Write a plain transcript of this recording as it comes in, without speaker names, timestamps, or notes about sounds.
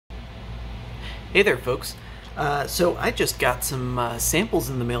Hey there, folks. So I just got some samples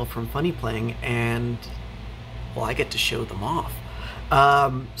in the mail from Funnyplaying, and well, I get to show them off.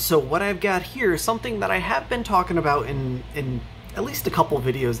 So what I've got here is something that I have been talking about in at least a couple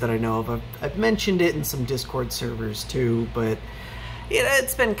videos that I know of. I've mentioned it in some Discord servers too, but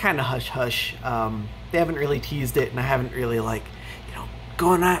it's been kind of hush-hush. They haven't really teased it, and I haven't really, like,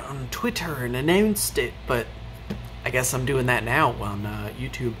 gone out on Twitter and announced it, but I guess I'm doing that now on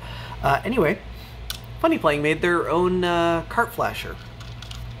YouTube. Anyway, Funnyplaying made their own cart flasher,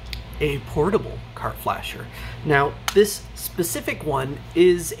 a portable cart flasher. Now, this specific one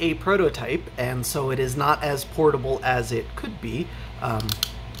is a prototype, and so it is not as portable as it could be.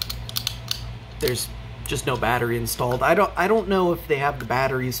 There's just no battery installed. I don't know if they have the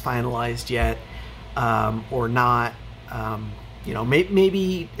batteries finalized yet or not.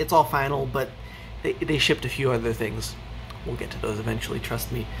 Maybe it's all final, but they shipped a few other things. We'll get to those eventually,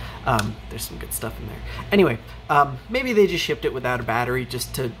 trust me. There's some good stuff in there. Anyway, maybe they just shipped it without a battery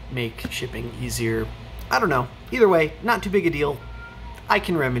just to make shipping easier. I don't know. Either way, not too big a deal. I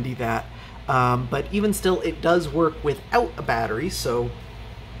can remedy that. But even still, it does work without a battery, so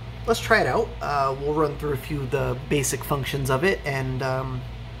let's try it out. We'll run through a few of the basic functions of it, and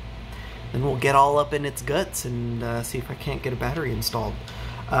then we'll get all up in its guts and see if I can't get a battery installed.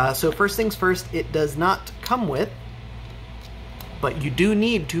 So first things first, it does not come with, but you do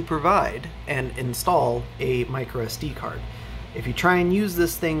need to provide and install a micro SD card. If you try and use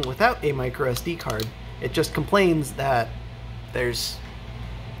this thing without a micro SD card, it just complains that there's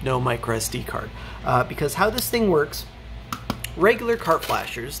no micro SD card. Because how this thing works, regular cart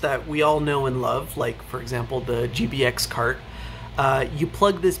flashers that we all know and love, like for example the GBxCart, you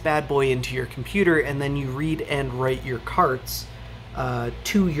plug this bad boy into your computer and then you read and write your carts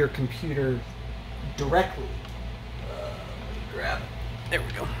to your computer directly. There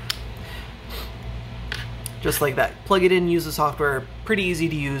we go. Just like that. Plug it in, use the software. Pretty easy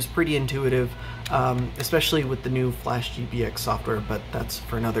to use, pretty intuitive, especially with the new Flash GBX software, but that's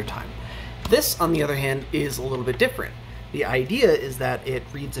for another time. This, on the other hand, is a little bit different. The idea is that it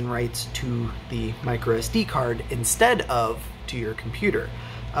reads and writes to the micro SD card instead of to your computer.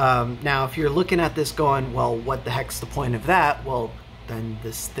 Now, if you're looking at this going, well, what the heck's the point of that? Well, then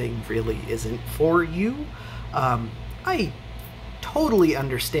this thing really isn't for you. I totally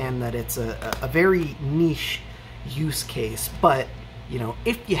understand that it's a very niche use case, but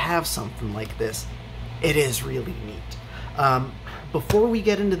if you have something like this, it is really neat. Before we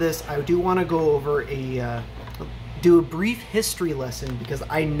get into this, I do want to go over do a brief history lesson, because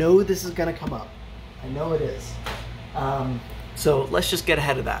I know this is going to come up. I know it is. So let's just get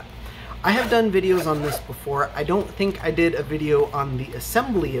ahead of that. I have done videos on this before. I don't think I did a video on the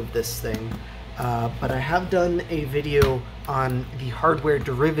assembly of this thing, but I have done a video on the hardware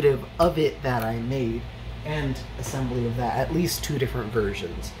derivative of it that I made, and assembly of that, at least 2 different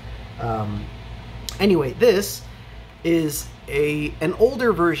versions. Anyway, this is an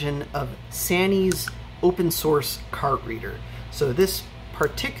older version of Sany's open source cart reader. So this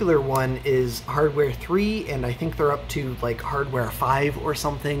particular one is hardware 3, and I think they're up to like hardware 5 or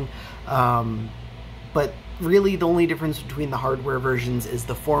something. But really the only difference between the hardware versions is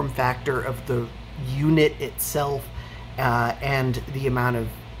the form factor of the unit itself and the amount of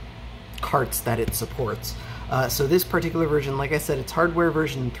carts that it supports. So this particular version, like I said, it's hardware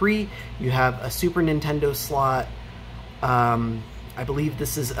version 3. You have a Super Nintendo slot. I believe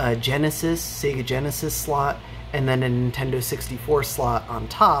this is a Sega Genesis slot, and then a Nintendo 64 slot on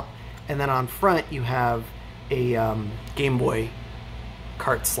top, and then on front you have a Game Boy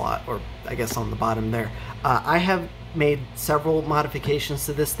cart slot, or I guess on the bottom there. I have made several modifications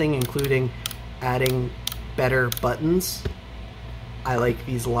to this thing, including adding better buttons. I like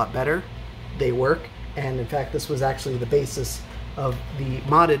these a lot better. They work, and in fact this was actually the basis of the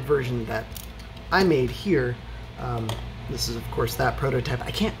modded version that I made here. This is of course that prototype.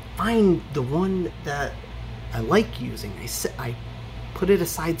 I can't find the one that I like using. I put it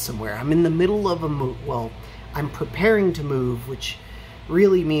aside somewhere. I'm in the middle of a move. Well, I'm preparing to move, which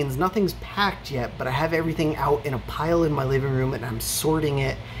really means nothing's packed yet, but I have everything out in a pile in my living room and I'm sorting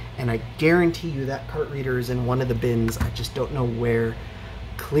it, and I guarantee you that cart reader is in one of the bins. I just don't know where.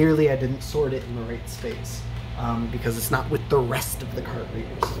 Clearly I didn't sort it in the right space because it's not with the rest of the cart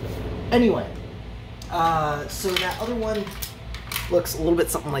readers. Anyway, so that other one looks a little bit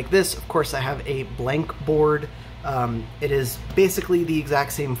something like this. Of course, I have a blank board. It is basically the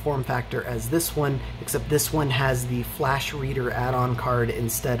exact same form factor as this one, except this one has the flash reader add-on card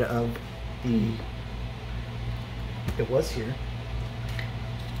instead of the... It was here.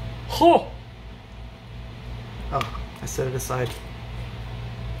 Oh, I set it aside.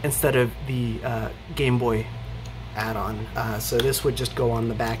 instead of the Game Boy add-on. So this would just go on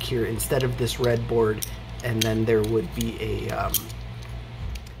the back here instead of this red board, and then there would be a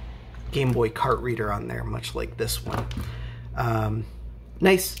Game Boy cart reader on there, much like this one.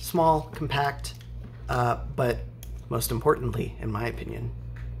 Nice, small, compact, but most importantly, in my opinion,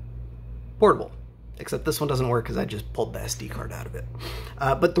 portable. Except this one doesn't work because I just pulled the SD card out of it.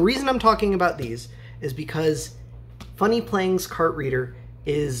 But the reason I'm talking about these is because Funnyplaying's cart reader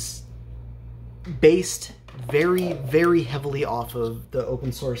is based very, very heavily off of the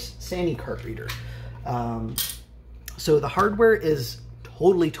open source Sani cart reader. So the hardware is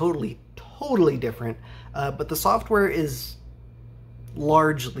totally different, but the software is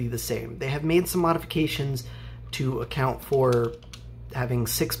largely the same. They have made some modifications to account for having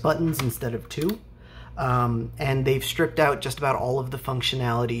 6 buttons instead of 2. And they've stripped out just about all of the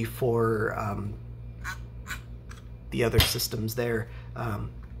functionality for the other systems there.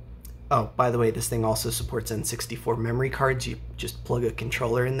 Oh, by the way, this thing also supports N64 memory cards. You just plug a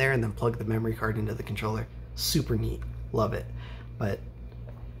controller in there and then plug the memory card into the controller. Super neat. Love it. But,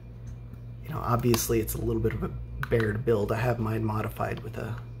 you know, obviously it's a little bit of a bear to build. I have mine modified with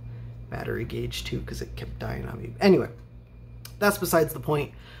a battery gauge too because it kept dying on me. Anyway, that's besides the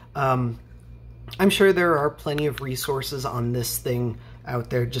point. I'm sure there are plenty of resources on this thing out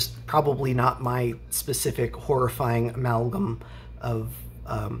there, just probably not my specific horrifying amalgam of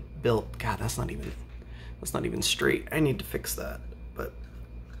built. God, that's not even straight. I need to fix that, but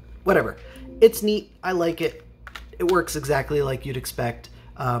whatever. It's neat. I like it. It works exactly like you'd expect.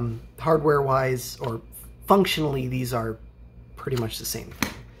 Hardware-wise or functionally, these are pretty much the same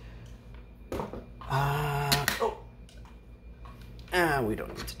thing. We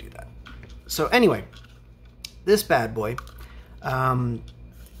don't need to do that. So anyway, this bad boy,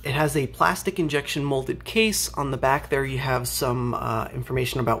 it has a plastic injection molded case. On the back there you have some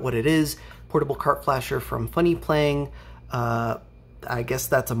information about what it is. Portable cart flasher from Funnyplaying. I guess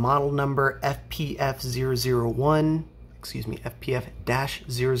that's a model number, FPF001, excuse me,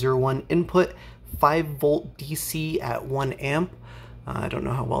 FPF-001 input, 5 volt DC at 1 amp. I don't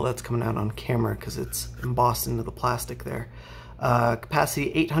know how well that's coming out on camera because it's embossed into the plastic there.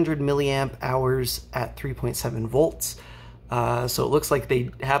 Capacity 800 milliamp hours at 3.7 volts. So it looks like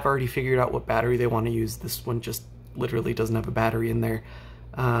they have already figured out what battery they want to use. This one just literally doesn't have a battery in there.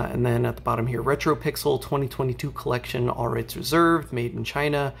 And then at the bottom here, Retro Pixel 2022 collection, all rights reserved, made in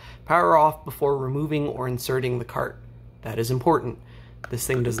China. Power off before removing or inserting the cart. That is important. This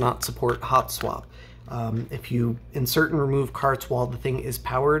thing does not support hot swap. If you insert and remove carts while the thing is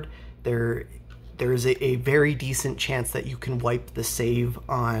powered, there is a very decent chance that you can wipe the save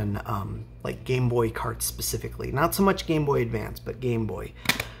on like Game Boy carts specifically. Not so much Game Boy Advance, but Game Boy.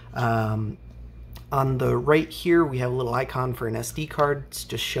 On the right here, we have a little icon for an SD card. It's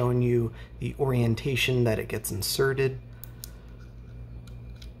just showing you the orientation that it gets inserted.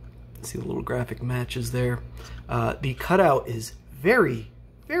 See the little graphic matches there. The cutout is very,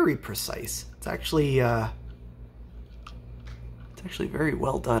 very precise. It's actually very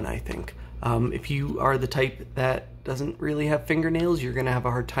well done, I think. If you are the type that doesn't really have fingernails, you're gonna have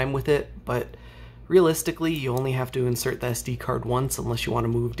a hard time with it, but realistically, you only have to insert the SD card once unless you want to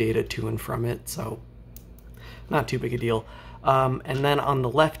move data to and from it, so not too big a deal. And then on the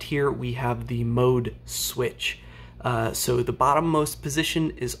left here, we have the mode switch. So the bottommost position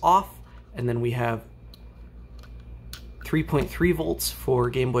is off, and then we have 3.3 volts for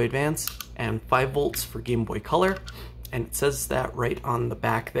Game Boy Advance and 5 volts for Game Boy Color. And it says that right on the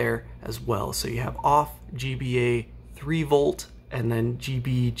back there as well. So you have off, GBA 3 volt, and then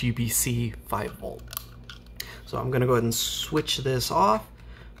GB, GBC 5 volt. So I'm gonna go ahead and switch this off.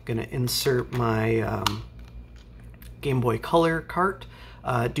 I'm gonna insert my Game Boy Color cart.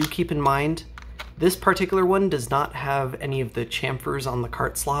 Do keep in mind, this particular one does not have any of the chamfers on the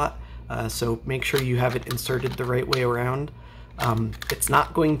cart slot, so make sure you have it inserted the right way around. It's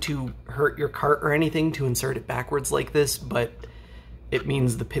not going to hurt your cart or anything to insert it backwards like this, but it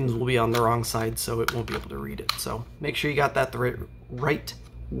means the pins will be on the wrong side, so it won't be able to read it. So make sure you got that the right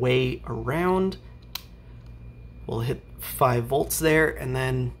way around. We'll hit 5 volts there, and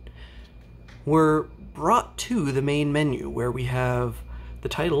then we're brought to the main menu where we have the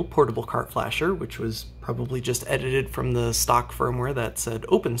title, Portable Cart Flasher, which was probably just edited from the stock firmware that said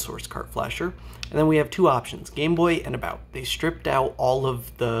Open Source Cart Flasher. And then we have 2 options, Game Boy and About. They stripped out all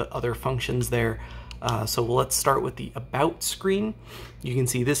of the other functions there. So let's start with the About screen. You can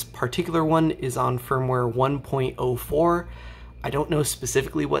see this particular one is on firmware 1.04. I don't know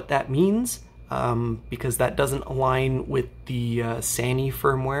specifically what that means because that doesn't align with the Sani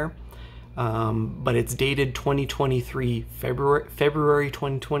firmware. but it's dated 2023, February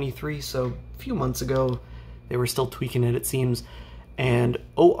 2023, so a few months ago. They were still tweaking it, it seems. And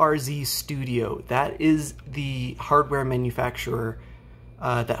ORZ Studio, that is the hardware manufacturer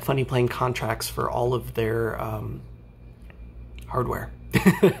that Funnyplaying contracts for all of their hardware.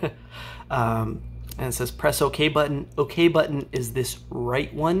 And it says press OK button. OK button is this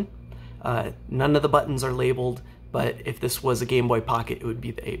right one. None of the buttons are labeled, but if this was a Game Boy Pocket, it would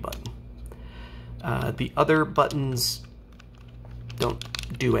be the A button. The other buttons don't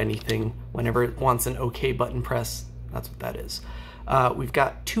do anything. Whenever it wants an OK button press, that's what that is. We've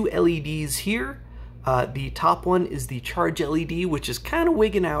got two LEDs here. The top one is the charge LED, which is kind of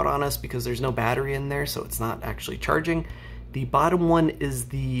wigging out on us because there's no battery in there, so it's not actually charging. The bottom one is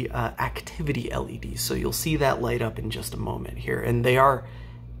the activity LED, so you'll see that light up in just a moment here. And they are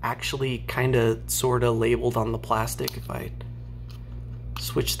actually kind of sort of labeled on the plastic. If I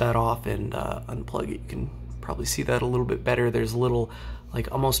switch that off and unplug it, you can probably see that a little bit better. There's a little like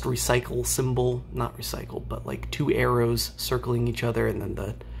almost recycle symbol, not recycle, but like two arrows circling each other, and then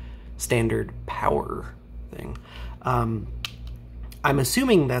the standard power thing. I'm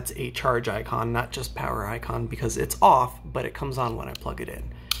assuming that's a charge icon, not just power icon, because it's off, but it comes on when I plug it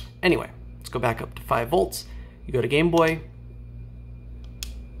in. Anyway, let's go back up to 5 volts. You go to Game Boy.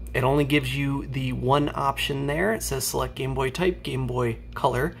 It only gives you the one option there. It says select Game Boy type, Game Boy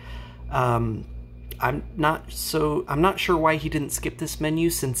color. I'm not sure why he didn't skip this menu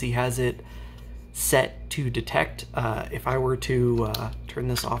since he has it set to detect. If I were to turn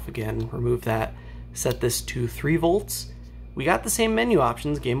this off again, remove that, set this to 3 volts, we got the same menu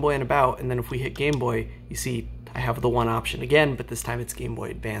options, Game Boy and About, and then if we hit Game Boy, you see I have the one option again, but this time it's Game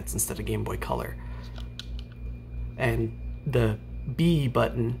Boy Advance instead of Game Boy Color. And the B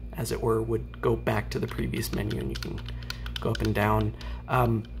button, as it were, would go back to the previous menu, and you can go up and down.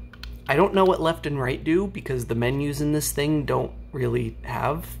 I don't know what left and right do, because the menus in this thing don't really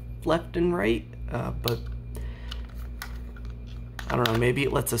have left and right, but I don't know, maybe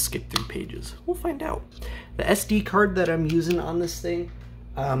it lets us skip through pages. We'll find out. The SD card that I'm using on this thing,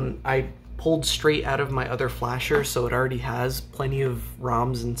 I pulled straight out of my other flasher, so it already has plenty of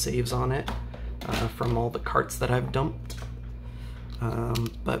ROMs and saves on it from all the carts that I've dumped.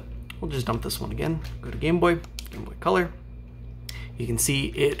 But we'll just dump this one again. Go to Game Boy Color. You can see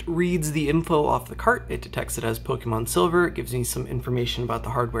it reads the info off the cart. It detects it as Pokemon Silver. It gives me some information about the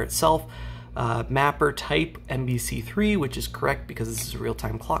hardware itself. Mapper type MBC3, which is correct because this is a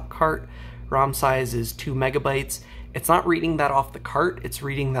real-time clock cart. ROM size is 2 megabytes. It's not reading that off the cart, it's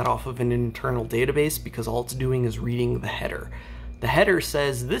reading that off of an internal database because all it's doing is reading the header. The header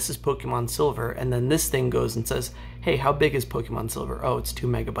says this is Pokemon Silver, and then this thing goes and says, hey, how big is Pokemon Silver? Oh, it's 2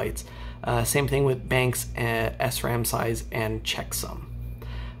 megabytes. Same thing with banks, SRAM size, and checksum.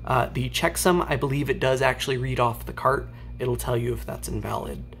 The checksum, I believe it does actually read off the cart. It'll tell you if that's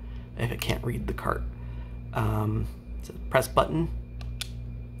invalid, if it can't read the cart. So press button.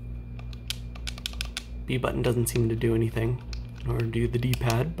 B button doesn't seem to do anything, nor do the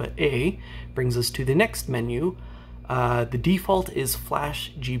D-pad, but A brings us to the next menu. The default is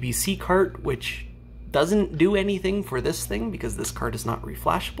Flash GBcCart, which doesn't do anything for this thing because this card is not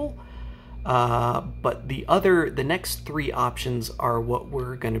reflashable. But the next 3 options are what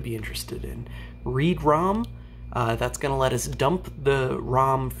we're going to be interested in. Read ROM, that's going to let us dump the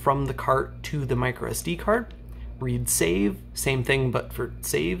ROM from the cart to the microSD card. Read save, same thing but for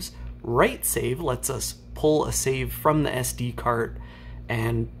saves. Write save lets us pull a save from the SD card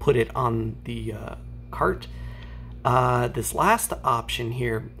and put it on the cart. This last option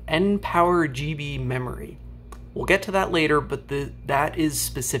here, N-Power GB memory. We'll get to that later, but that is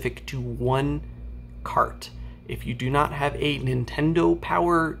specific to one cart. If you do not have a Nintendo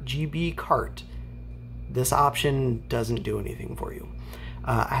Power GB cart, this option doesn't do anything for you.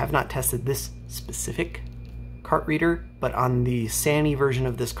 I have not tested this specific cart reader, but on the Sani version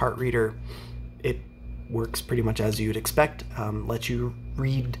of this cart reader, it works pretty much as you'd expect. Lets you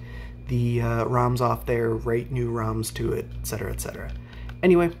read the ROMs off there, write new ROMs to it, etc., etc.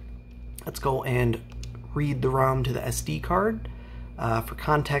 Anyway, let's go and read the ROM to the SD card. For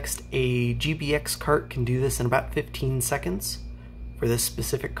context, a GBxCart can do this in about 15 seconds. For this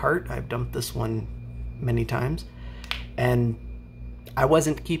specific cart, I've dumped this one many times, and I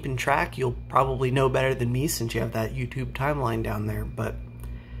wasn't keeping track. You'll probably know better than me since you have that YouTube timeline down there, but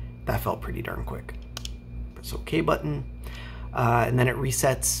that felt pretty darn quick. Press OK button, and then it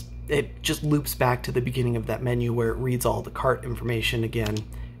resets. It just loops back to the beginning of that menu where it reads all the cart information again,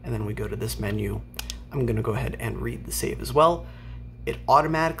 and then we go to this menu. I'm going to go ahead and read the save as well. It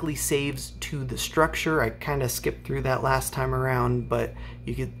automatically saves to the structure. I kind of skipped through that last time around, but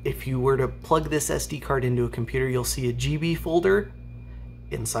you could, if you were to plug this SD card into a computer, you'll see a GB folder.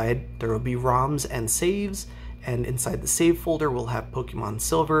 Inside there will be ROMs and saves, and inside the save folder we'll have Pokemon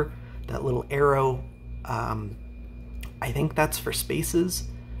Silver. That little arrow, I think that's for spaces.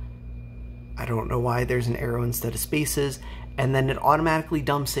 I don't know why there's an arrow instead of spaces, and then it automatically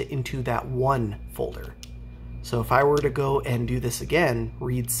dumps it into that one folder. So if I were to go and do this again,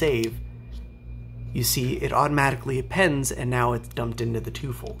 read save, you see it automatically appends, and now it's dumped into the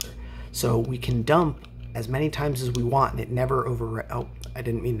 2 folder. So we can dump as many times as we want, and it never oh, I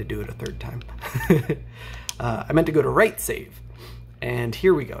didn't mean to do it a 3rd time. I meant to go to write save. And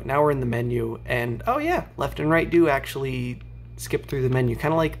here we go. Now we're in the menu, and oh yeah, left and right do actually skip through the menu,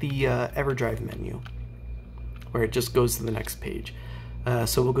 kind of like the EverDrive menu, where it just goes to the next page.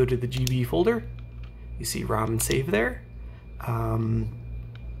 So we'll go to the GB folder. You see ROM and save there.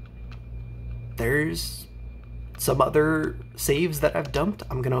 There's some other saves that I've dumped.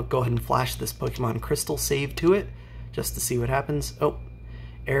 I'm gonna go ahead and flash this Pokemon Crystal save to it just to see what happens. Oh,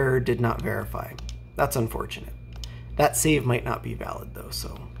 error, did not verify. That's unfortunate. That save might not be valid though,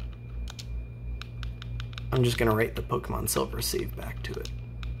 so I'm just gonna write the Pokemon Silver save back to it,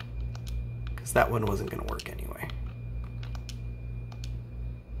 because that one wasn't gonna work anyway.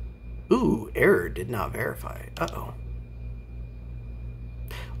 Ooh, error, did not verify. Uh-oh.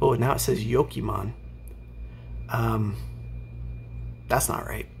 Oh, now it says Yokimon. That's not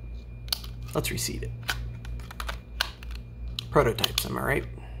right. Let's reseed it. Prototypes, am I right?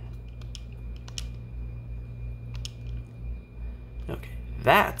 Okay,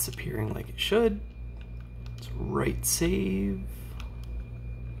 that's appearing like it should. Let's write save.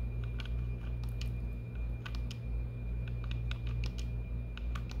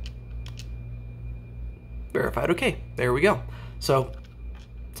 Verified okay. There we go. So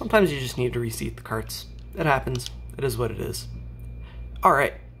sometimes you just need to reseat the carts. It happens. It is what it is.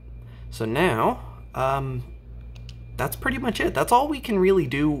 Alright. So now, that's pretty much it. That's all we can really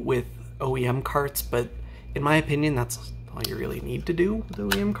do with OEM carts, but in my opinion, that's all you really need to do with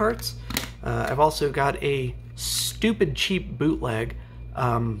OEM carts. I've also got a stupid cheap bootleg.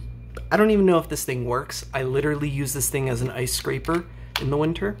 I don't even know if this thing works. I literally use this thing as an ice scraper in the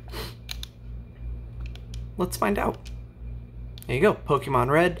winter. Let's find out. There you go, Pokemon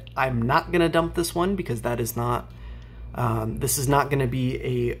Red. I'm not gonna dump this one because that is not, this is not gonna be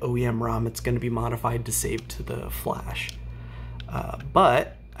a OEM ROM. It's gonna be modified to save to the flash.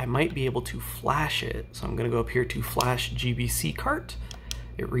 But I might be able to flash it. So I'm gonna go up here to flash GBcCart.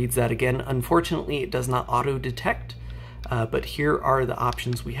 It reads that again. Unfortunately, it does not auto detect, but here are the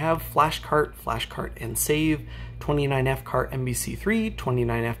options we have: flash cart, and save, 29F cart MBC3,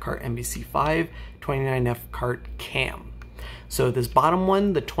 29F cart MBC5, 29F cart cam. So this bottom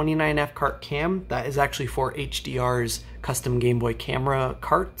one, the 29F cart cam, that is actually for HDR's custom Game Boy camera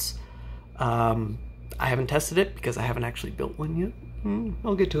carts. I haven't tested it because I haven't actually built one yet.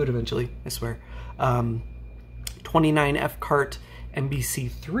 I'll get to it eventually, I swear. 29F cart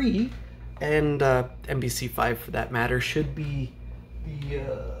MBC3 and MBC5 for that matter should be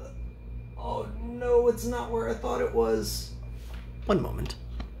the, oh no, it's not where I thought it was. One moment.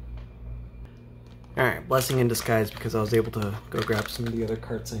 Alright, blessing in disguise because I was able to go grab some of the other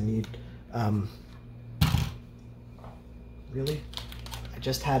carts I need. Really? I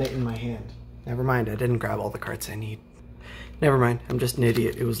just had it in my hand. Never mind, I didn't grab all the carts I need. Never mind, I'm just an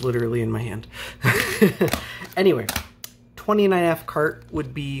idiot. It was literally in my hand. Anyway, 29F cart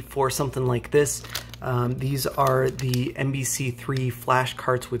would be for something like this. These are the MBC3 flash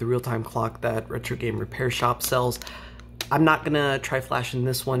carts with a real-time clock that Retro Game Repair Shop sells. I'm not gonna try flashing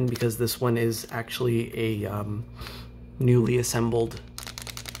this one because this one is actually a newly assembled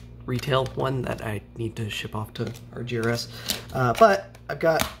retail one that I need to ship off to RGRS. But I've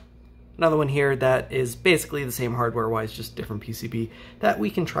got another one here that is basically the same hardware-wise, just different PCB, that we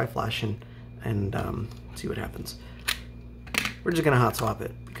can try flashing and see what happens. We're just gonna hot swap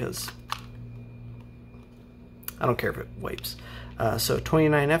it because I don't care if it wipes. So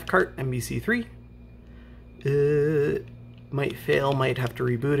 29F cart MBC3. Might fail, might have to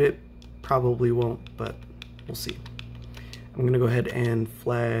reboot it. Probably won't, but we'll see. I'm gonna go ahead and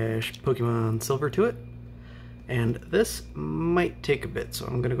flash Pokemon Silver to it. And this might take a bit, so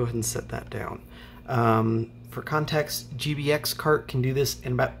I'm gonna go ahead and set that down. For context, GBxCart can do this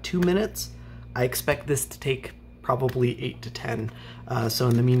in about 2 minutes. I expect this to take probably 8 to 10. So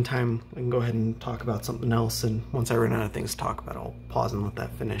in the meantime, we can go ahead and talk about something else, and once I run out of things to talk about, I'll pause and let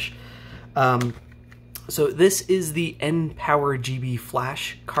that finish. So this is the N-Power GB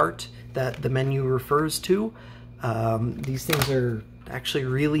Flash cart that the menu refers to. These things are actually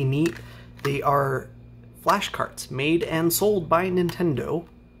really neat. They are flash carts made and sold by Nintendo,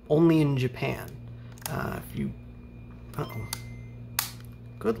 only in Japan. Uh-oh.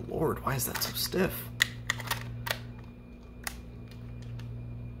 Good lord, why is that so stiff?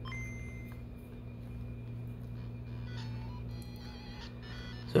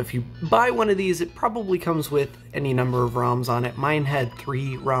 So if you buy one of these, it probably comes with any number of ROMs on it. Mine had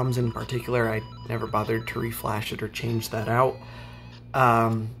 3 ROMs in particular. I never bothered to reflash it or change that out.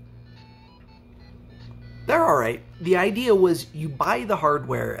 They're alright. The idea was you buy the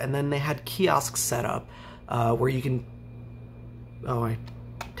hardware, and then they had kiosks set up where you can... Oh, I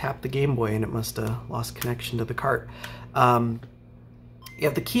tapped the Game Boy and it must have lost connection to the cart. You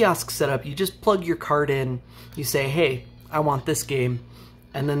have the kiosk set up. You just plug your cart in. You say, hey, I want this game.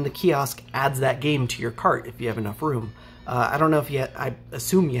 And then the kiosk adds that game to your cart if you have enough room. I don't know if I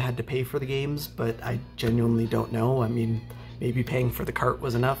assume you had to pay for the games, but I genuinely don't know. I mean, maybe paying for the cart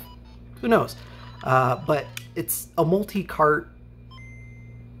was enough. Who knows? But it's a multi-cart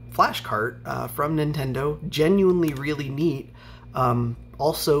flash cart from Nintendo. Genuinely really neat.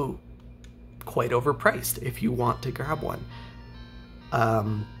 Also quite overpriced if you want to grab one.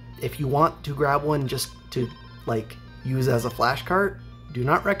 If you want to grab one just to, like, use as a flash cart, do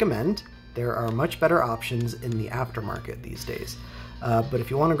not recommend. There are much better options in the aftermarket these days. But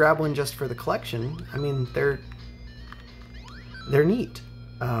if you want to grab one just for the collection, I mean, they're neat.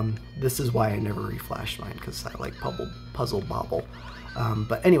 This is why I never reflashed mine, because I like Puzzle Bobble.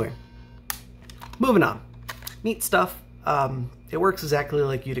 But anyway, moving on. Neat stuff. It works exactly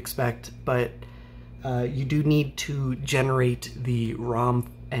like you'd expect, but you do need to generate the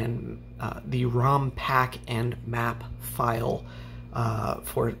ROM pack and map file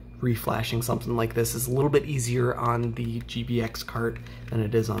for reflashing something like this. Is a little bit easier on the GBxCart than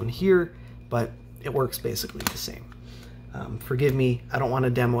it is on here, but it works basically the same. Forgive me, I don't want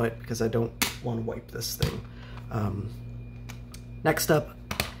to demo it because I don't want to wipe this thing. Next up,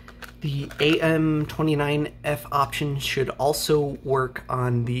 the AM29F option should also work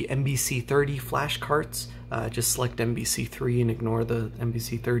on the MBC30 flash carts. Just select MBC3 and ignore the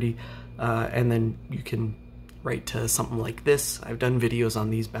MBC30, and then you can write to something like this. I've done videos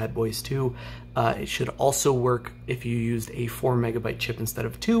on these bad boys too. It should also work if you used a 4 megabyte chip instead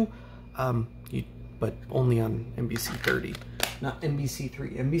of 2, but only on MBC30, not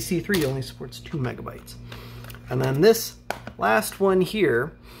MBC3. MBC3 only supports 2 megabytes. And then this last one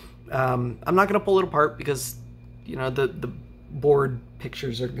here, I'm not going to pull it apart because, you know, the board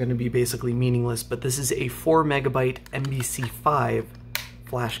pictures are going to be basically meaningless, but this is a 4 megabyte MBC5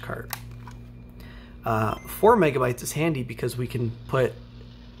 flash cart. 4 megabytes is handy because we can put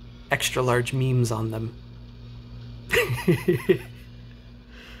extra large memes on them.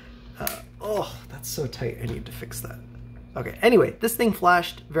 Oh, that's so tight. I need to fix that. Okay, anyway, this thing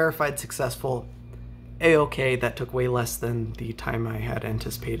flashed, verified successful. A-okay, that took way less than the time I had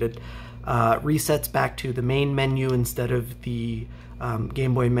anticipated. Resets back to the main menu instead of the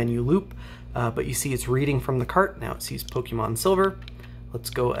Game Boy menu loop. But you see it's reading from the cart. Now it sees Pokemon Silver. Let's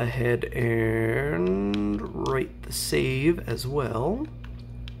go ahead and write the save as well.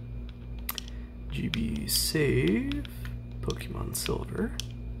 GB save, Pokemon Silver.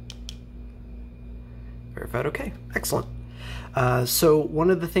 Verified okay, excellent. So one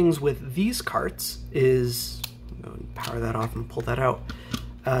of the things with these carts is, I'm going to power that off and pull that out.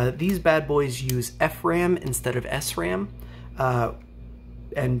 These bad boys use FRAM instead of SRAM.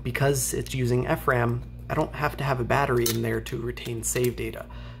 And because it's using FRAM, I don't have to have a battery in there to retain save data.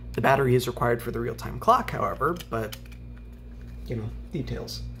 The battery is required for the real-time clock, however, but, you know,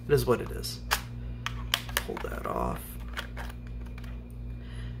 details. It is what it is. Pull that off.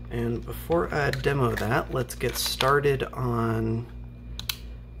 And before I demo that, let's get started on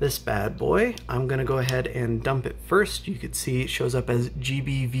this bad boy. I'm gonna go ahead and dump it first. You could see it shows up as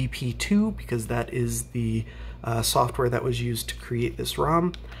GBVP2 because that is the software that was used to create this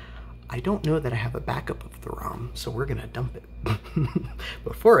ROM. I don't know that I have a backup of the ROM, so we're gonna dump it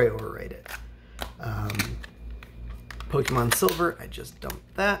before I overwrite it. Pokemon Silver, I just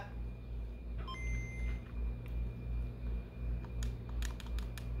dumped that.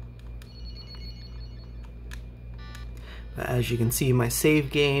 As you can see, my save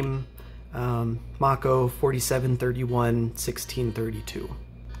game, Mako 4731 1632,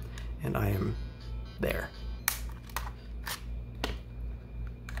 and I am there.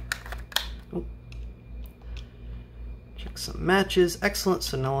 Oh. Check some matches, excellent.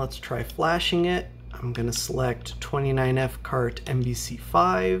 So now let's try flashing it. I'm gonna select 29F cart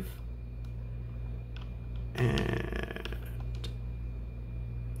MBC5, and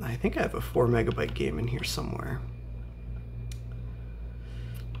I think I have a 4 megabyte game in here somewhere.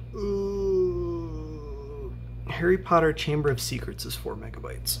 Ooh. Harry Potter Chamber of Secrets is 4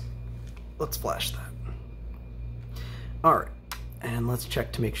 megabytes. Let's flash that. Alright, and let's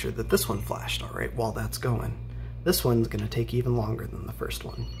check to make sure that this one flashed alright while that's going. This one's going to take even longer than the first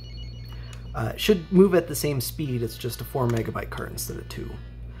one. It should move at the same speed, it's just a 4 megabyte cart instead of 2.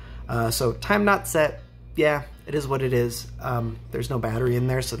 So time not set, yeah, it is what it is. There's no battery in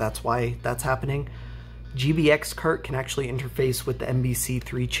there, so that's why that's happening. GBxCart can actually interface with the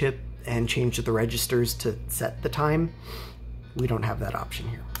MBC3 chip and change the registers to set the time. We don't have that option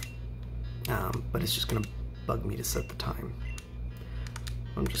here. But it's just going to bug me to set the time.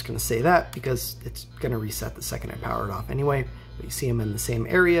 I'm just going to say that because it's going to reset the second I power it off anyway. But you see them in the same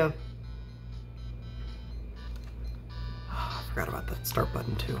area. Oh, I forgot about that start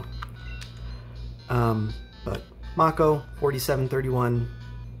button too. But Mako, 4731,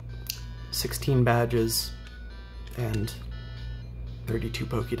 16 badges, and 32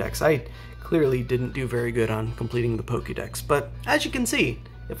 Pokédex. I clearly didn't do very good on completing the Pokédex, but as you can see,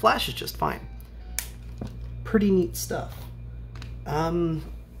 it flashes just fine. Pretty neat stuff.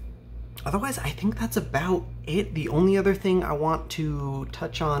 Otherwise, I think that's about it. The only other thing I want to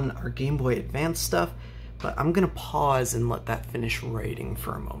touch on are Game Boy Advance stuff, but I'm gonna pause and let that finish writing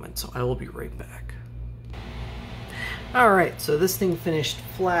for a moment, so I will be right back. Alright, so this thing finished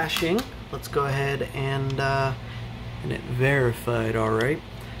flashing. Let's go ahead and it verified alright.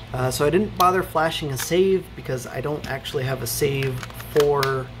 So I didn't bother flashing a save because I don't actually have a save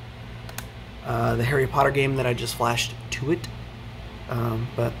for the Harry Potter game that I just flashed to it.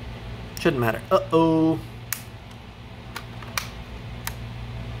 But shouldn't matter. Uh-oh.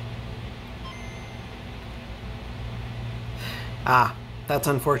 Ah, that's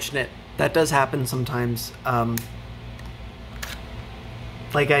unfortunate. That does happen sometimes.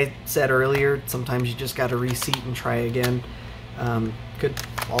 Like I said earlier, sometimes you just gotta reseat and try again. Could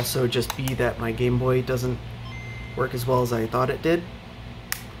also just be that my Game Boy doesn't work as well as I thought it did.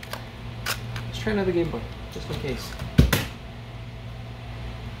 Let's try another Game Boy, just in case.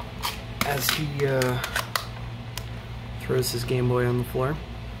 As he throws his Game Boy on the floor.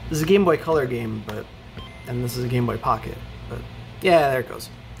 This is a Game Boy Color game, and this is a Game Boy Pocket, but yeah, there it goes.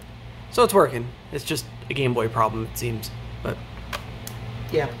 So it's working. It's just a Game Boy problem, it seems, but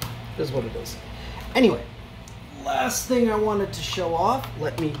yeah, it is what it is. Anyway, last thing I wanted to show off,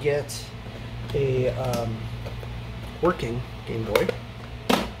 let me get a working Game Boy.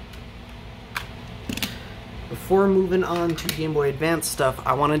 Before moving on to Game Boy Advance stuff,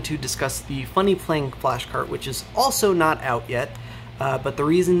 I wanted to discuss the Funnyplaying Flash Cart, which is also not out yet. But the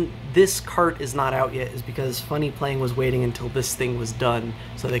reason this cart is not out yet is because Funnyplaying was waiting until this thing was done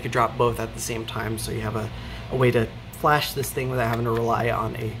so they could drop both at the same time, so you have a way to flash this thing without having to rely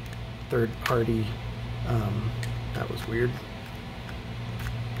on a third party. That was weird.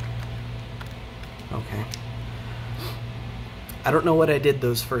 Okay. I don't know what I did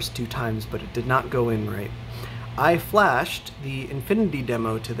those first 2 times, but it did not go in right. I flashed the Infinity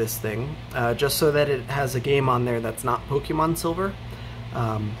demo to this thing, just so that it has a game on there that's not Pokemon Silver.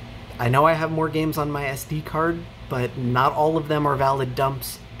 I know I have more games on my SD card, but not all of them are valid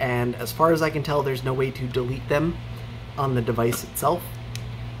dumps, and as far as I can tell, there's no way to delete them on the device itself,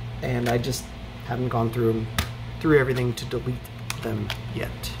 and I just haven't gone through everything to delete them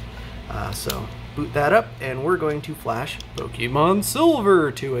yet. So boot that up, and we're going to flash Pokemon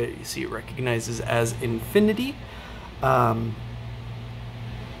Silver to it. You see it recognizes as Infinity. I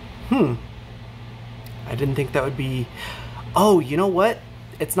didn't think that would be... Oh, you know what?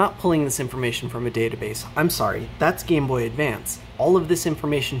 It's not pulling this information from a database. I'm sorry, that's Game Boy Advance. All of this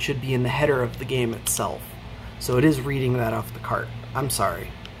information should be in the header of the game itself. So it is reading that off the cart. I'm sorry.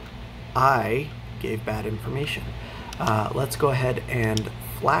 I gave bad information. Let's go ahead and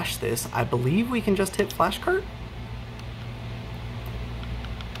flash this. I believe we can just hit flash cart.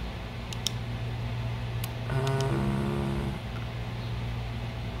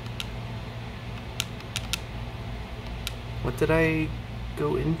 What did I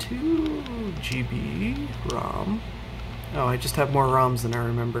go into? GB, ROM. Oh, I just have more ROMs than I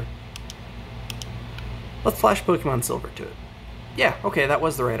remember. Let's flash Pokemon Silver to it. Yeah, okay, that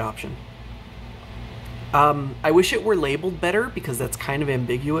was the right option. I wish it were labeled better because that's kind of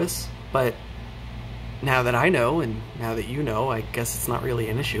ambiguous, but now that I know, and now that you know, I guess it's not really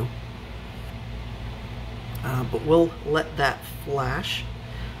an issue. But we'll let that flash.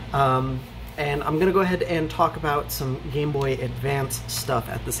 And I'm going to go ahead and talk about some Game Boy Advance stuff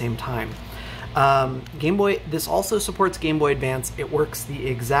at the same time. This also supports Game Boy Advance. It works the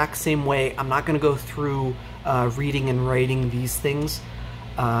exact same way. I'm not going to go through reading and writing these things.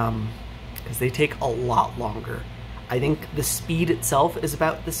 because they take a lot longer. I think the speed itself is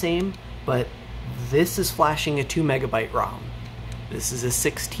about the same, but this is flashing a 2 megabyte ROM. This is a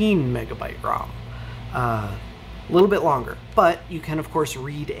 16 megabyte ROM. A little bit longer, but you can of course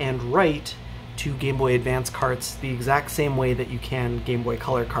read and write to Game Boy Advance carts the exact same way that you can Game Boy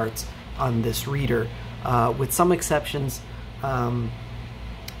Color carts on this reader. With some exceptions,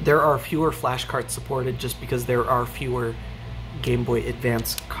 there are fewer flash carts supported just because there are fewer Game Boy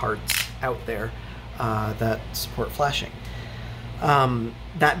Advance carts out there that support flashing.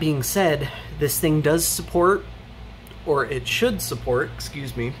 That being said, this thing does support, or it should support,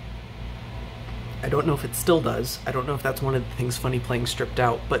 excuse me, I don't know if it still does, I don't know if that's one of the things Funnyplaying stripped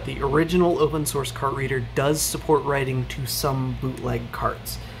out, but the original open source cart reader does support writing to some bootleg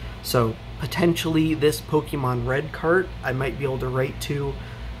carts. So potentially this Pokemon Red cart I might be able to write to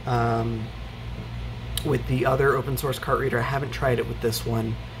with the other open source cart reader. I haven't tried it with this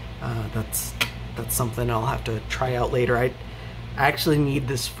one. That's something I'll have to try out later. I actually need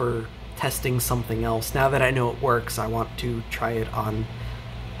this for testing something else. Now that I know it works, I want to try it on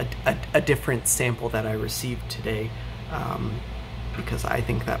a different sample that I received today, because I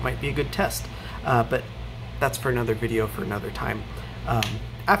think that might be a good test. But that's for another video for another time.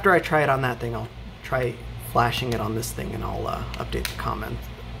 After I try it on that thing, I'll try flashing it on this thing, and I'll update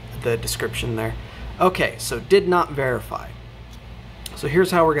the description there. Okay, so did not verify. So here's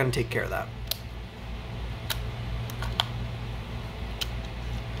how we're going to take care of that.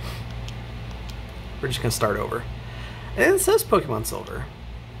 We're just going to start over. And it says Pokemon Silver,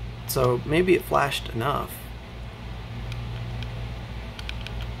 so maybe it flashed enough.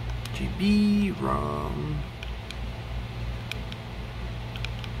 GB ROM.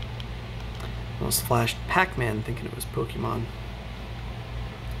 Almost flashed Pac-Man thinking it was Pokemon.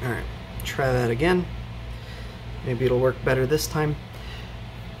 Alright, try that again. Maybe it'll work better this time.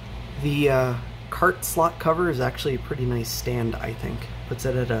 The cart slot cover is actually a pretty nice stand, I think. Puts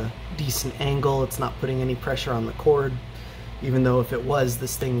it at a decent angle. It's not putting any pressure on the cord, even though if it was,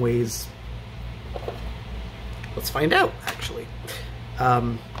 this thing weighs... Let's find out, actually.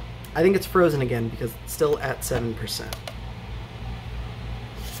 I think it's frozen again because it's still at 7%.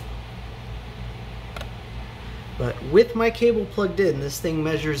 But with my cable plugged in, this thing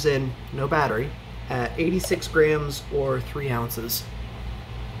measures in, no battery, at 86 grams or 3 ounces.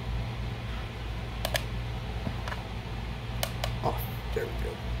 Oh, there we go.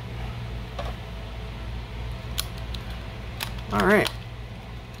 Alright.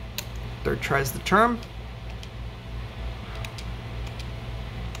 Third tries the charm.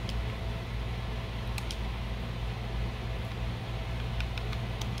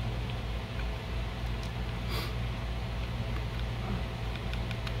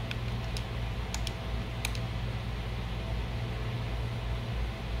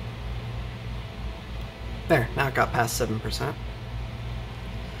 There, now it got past 7%.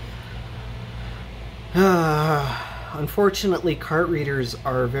 Unfortunately, cart readers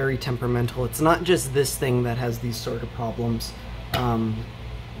are very temperamental. It's not just this thing that has these sort of problems.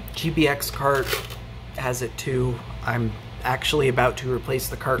 GBxCart has it too. I'm actually about to replace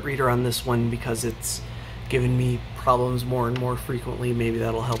the cart reader on this one because it's given me problems more and more frequently. Maybe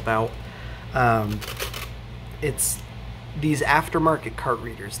that'll help out. It's these aftermarket cart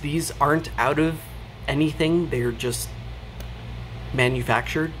readers. These aren't out of anything, they're just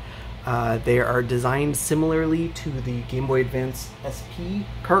manufactured. They are designed similarly to the Game Boy Advance SP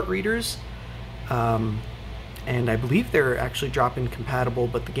cart readers, and I believe they're actually drop-in compatible,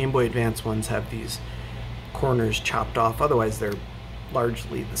 but the Game Boy Advance ones have these corners chopped off. Otherwise they're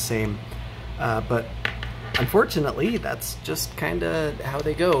largely the same, but unfortunately that's just kind of how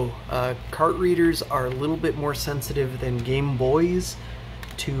they go. Cart readers are a little bit more sensitive than Game Boys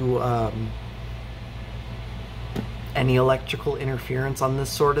to any electrical interference on this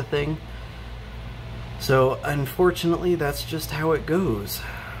sort of thing. So unfortunately that's just how it goes.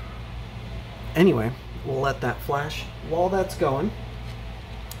 Anyway, we'll let that flash while that's going.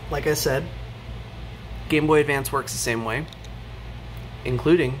 Like I said, Game Boy Advance works the same way,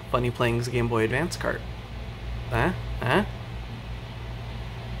 including Funnyplaying's Game Boy Advance cart.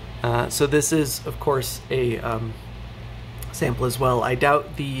 So this is of course a sample as well. I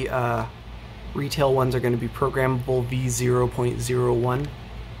doubt the retail ones are going to be programmable V0.01,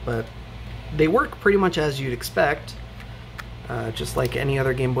 but they work pretty much as you'd expect, just like any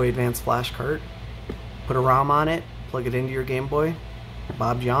other Game Boy Advance flash cart. Put a ROM on it, plug it into your Game Boy,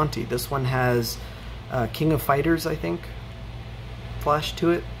 Bob Gianti. This one has King of Fighters, I think, flashed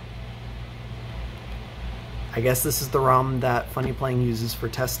to it. I guess this is the ROM that Funnyplaying uses for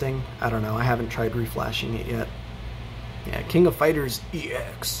testing. I don't know, I haven't tried reflashing it yet. Yeah, King of Fighters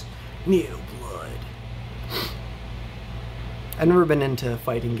EX. Neo Blood. I've never been into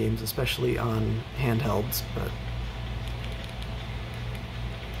fighting games, especially on handhelds, but...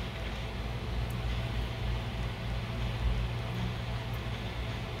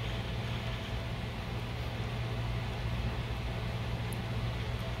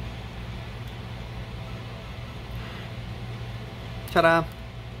 Ta-da!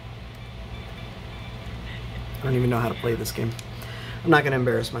 I don't even know how to play this game. I'm not going to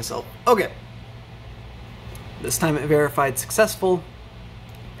embarrass myself. Okay. This time it verified successful.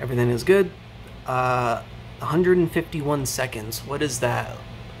 Everything is good. 151 seconds. What is that?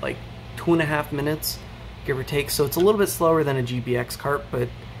 Like 2.5 minutes, give or take. So it's a little bit slower than a GBxCart, but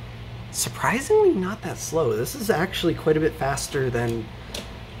surprisingly not that slow. This is actually quite a bit faster than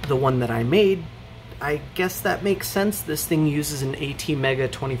the one that I made. I guess that makes sense. This thing uses an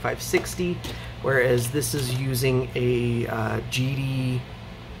ATmega 2560, whereas this is using a GD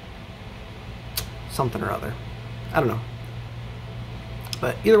something or other. I don't know.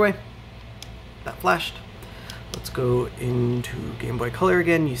 But either way, that flashed. Let's go into Game Boy Color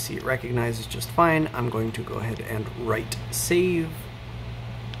again. You see it recognizes just fine. I'm going to go ahead and write save.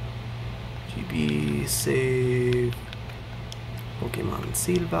 GB save Pokemon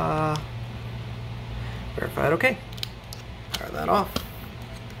Silva. Verified okay. Fire that off.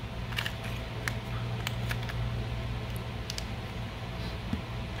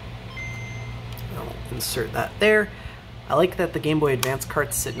 I'll insert that there. I like that the Game Boy Advance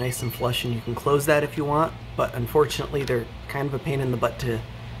carts sit nice and flush and you can close that if you want, but unfortunately they're kind of a pain in the butt to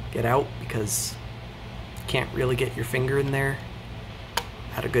get out because you can't really get your finger in there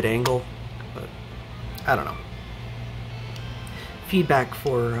at a good angle, but I don't know. Feedback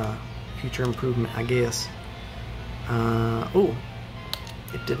for future improvement, I guess. Oh,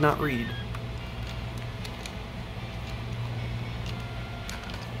 it did not read.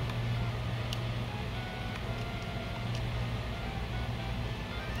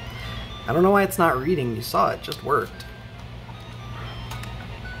 I don't know why it's not reading. You saw it just worked.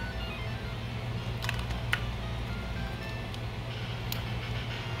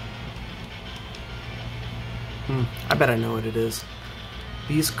 I bet I know what it is.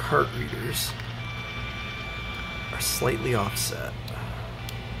 These cart readers are slightly offset.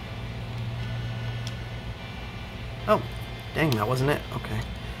 Oh, dang, that wasn't it. Okay.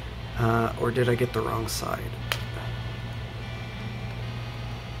 Or did I get the wrong side?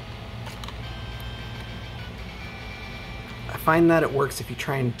 I find that it works if you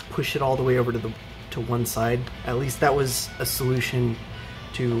try and push it all the way over to one side. At least that was a solution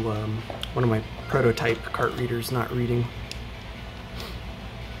to one of my prototype cart readers not reading.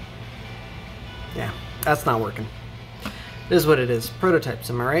 Yeah, that's not working. It is what it is. Prototypes,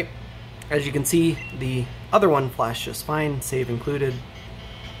 am I right? As you can see, the other one flashed just fine, save included.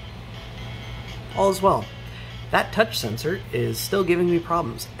 All is well. That touch sensor is still giving me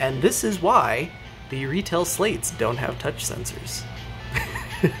problems, and this is why the retail slates don't have touch sensors.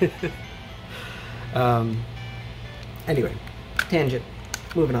 Anyway, tangent.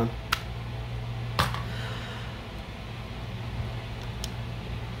 Moving on.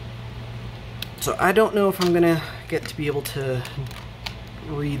 So I don't know if I'm gonna get to be able to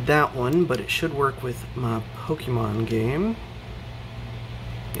read that one, but it should work with my Pokemon game.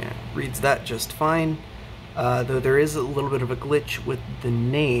 Yeah, reads that just fine. Though there is a little bit of a glitch with the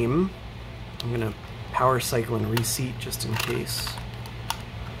name. I'm gonna power cycle and reseat just in case.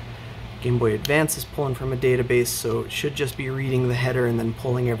 Game Boy Advance is pulling from a database, so it should just be reading the header and then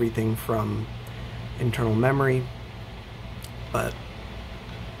pulling everything from internal memory. But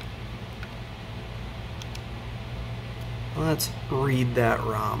let's read that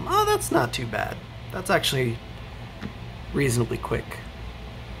ROM. Oh, that's not too bad. That's actually reasonably quick.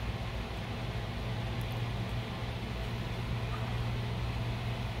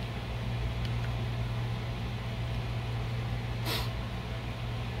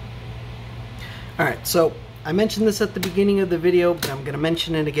 Alright, so I mentioned this at the beginning of the video, but I'm going to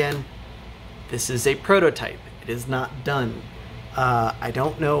mention it again. This is a prototype. It is not done. I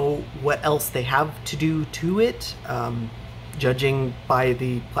don't know what else they have to do to it. Judging by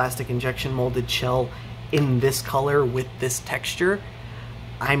the plastic injection molded shell in this color with this texture,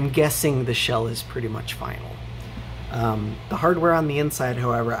 I'm guessing the shell is pretty much final. The hardware on the inside,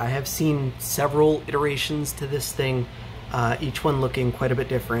 however, I have seen several iterations to this thing, each one looking quite a bit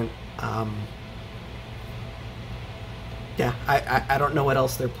different. Yeah, I don't know what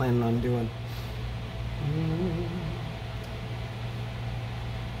else they're planning on doing.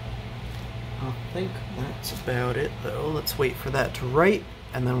 I think that's about it, though. Let's wait for that to write.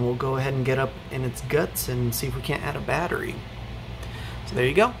 and then we'll go ahead and get up in its guts and see if we can't add a battery. So there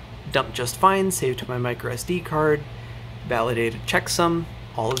you go. Dumped just fine, saved to my micro SD card, validated checksum,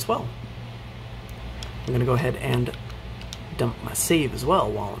 all is well. I'm going to go ahead and dump my save as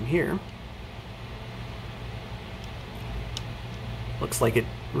well while I'm here. Looks like it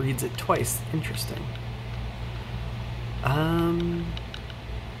reads it twice. Interesting.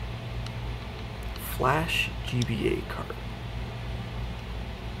 Flash GBA card.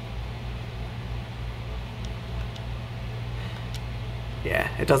 Yeah,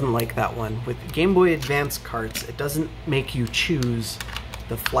 it doesn't like that one. With Game Boy Advance carts, it doesn't make you choose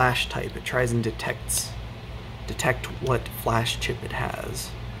the flash type. It tries and detect what flash chip it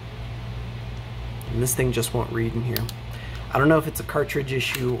has. And this thing just won't read in here. I don't know if it's a cartridge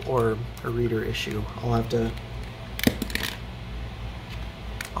issue or a reader issue. I'll have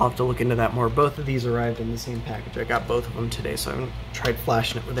to look into that more. Both of these arrived in the same package. I got both of them today, so I haven't tried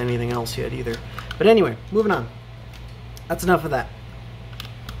flashing it with anything else yet either. But anyway, moving on. That's enough of that.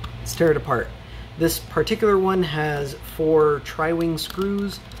 Let's tear it apart. This particular one has 4 tri-wing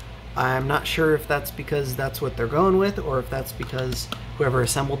screws. I'm not sure if that's because that's what they're going with, or if that's because whoever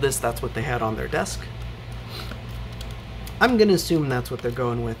assembled this, that's what they had on their desk. I'm gonna assume that's what they're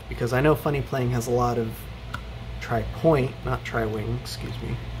going with, because I know Funnyplaying has a lot of tri-point, not tri-wing, excuse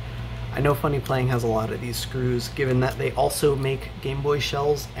me. I know Funnyplaying has a lot of these screws, given that they also make Game Boy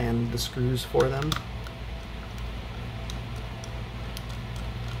shells and the screws for them.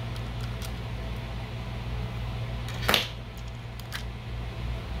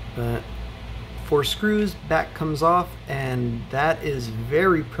 But 4 screws, back comes off, and that is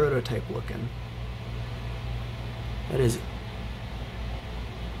very prototype looking. That is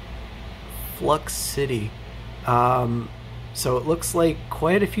Flux City. So it looks like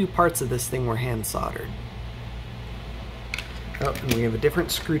quite a few parts of this thing were hand soldered. Oh, and we have a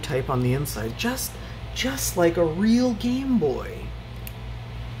different screw type on the inside, just like a real Game Boy.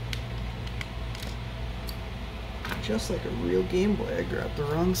 Just like a real Game Boy. I grabbed the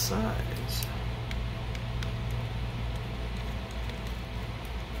wrong size.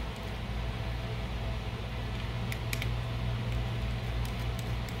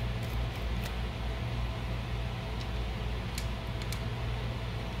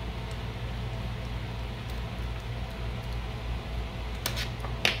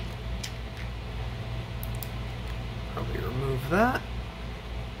 Probably remove that.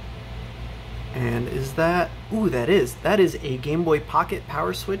 And is that, ooh, that is a Game Boy Pocket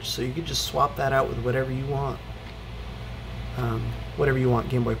power switch, so you could just swap that out with whatever you want. Whatever you want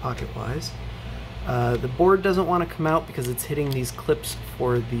Game Boy Pocket wise. The board doesn't want to come out because it's hitting these clips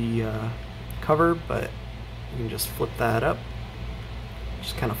for the cover, but you can just flip that up.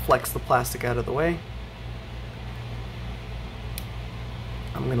 Just kind of flex the plastic out of the way.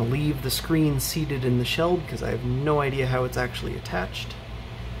 I'm going to leave the screen seated in the shell because I have no idea how it's actually attached.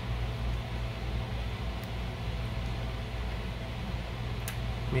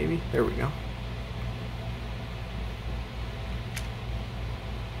 Maybe? There we go.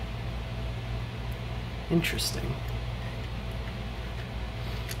 Interesting.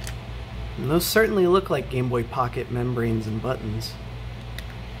 And those certainly look like Game Boy Pocket membranes and buttons.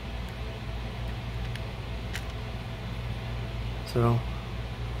 So,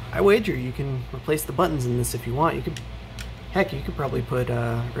 I wager you can replace the buttons in this if you want. You could, heck, you could probably put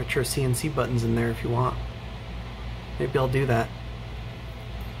retro CNC buttons in there if you want. Maybe I'll do that.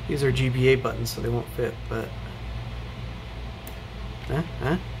 These are GBA buttons, so they won't fit, but...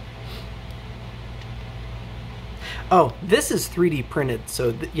 Oh, this is 3D printed,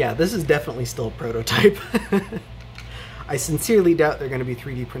 so yeah, this is definitely still a prototype. I sincerely doubt they're going to be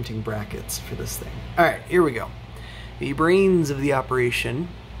 3D printing brackets for this thing. Alright, here we go. The brains of the operation.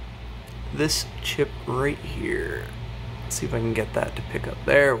 This chip right here. Let's see if I can get that to pick up.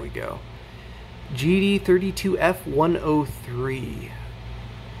 There we go. GD32F103.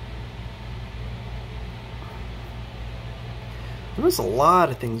 There's a lot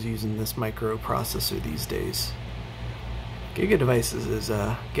of things using this microprocessor these days. Giga Devices is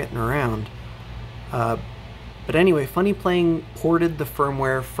getting around. But anyway, Funnyplaying ported the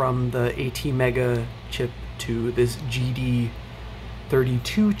firmware from the ATmega chip to this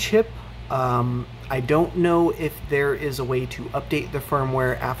GD32 chip. I don't know if there is a way to update the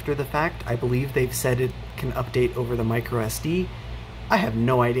firmware after the fact. I believe they've said it can update over the micro SD. I have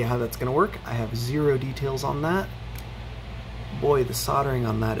no idea how that's going to work. I have zero details on that. Boy, the soldering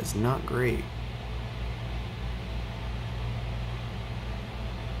on that is not great.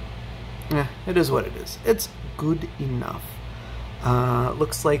 It is what it is. It's good enough.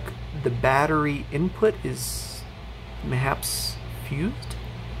 Looks like the battery input is perhaps fused.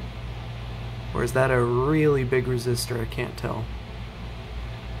 Or is that a really big resistor? I can't tell.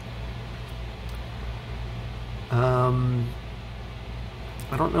 I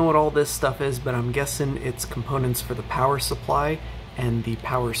don't know what all this stuff is, but I'm guessing it's components for the power supply and the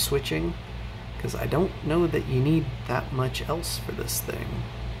power switching, because I don't know that you need that much else for this thing.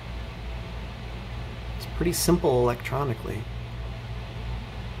 It's pretty simple electronically.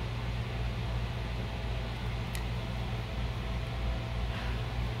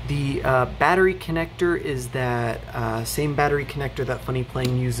 The battery connector is that same battery connector that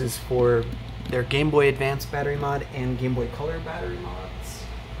Funnyplaying uses for their Game Boy Advance battery mod and Game Boy Color battery mods.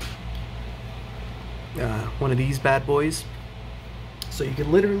 One of these bad boys. So you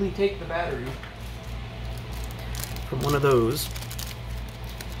can literally take the battery from one of those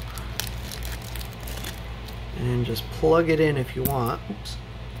and just plug it in if you want. Oops.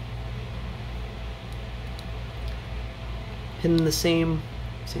 Pin the same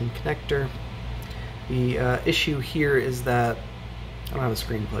connector. The issue here is that I don't have a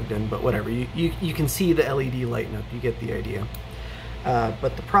screen plugged in, but whatever. You can see the LED lighting up. You get the idea.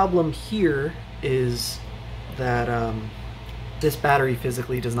 But the problem here is that this battery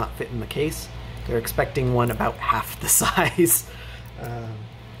physically does not fit in the case. They're expecting one about half the size.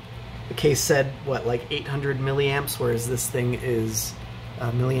 The case said, what, like 800 milliamps, whereas this thing is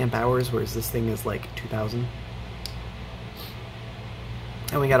milliamp hours, whereas this thing is like 2000.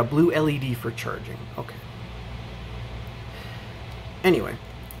 And we got a blue LED for charging. Okay. Anyway,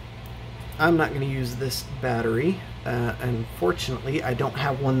 I'm not going to use this battery. Unfortunately, I don't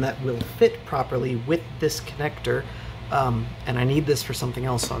have one that will fit properly with this connector. And I need this for something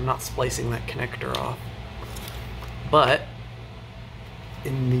else, so I'm not splicing that connector off. But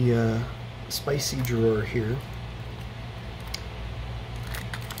in the spicy drawer here,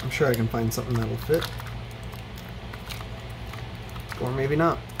 I'm sure I can find something that'll fit. Or maybe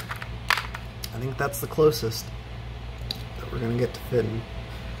not. I think that's the closest that we're going to get to fitting.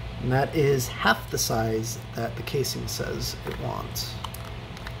 And that is half the size that the casing says it wants.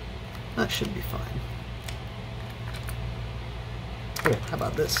 That should be fine. Oh, how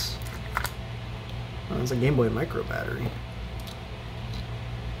about this? Oh, it's a Game Boy Micro battery.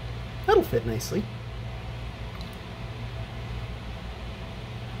 That'll fit nicely.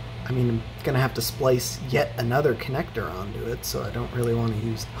 I mean, I'm gonna have to splice yet another connector onto it, so I don't really want to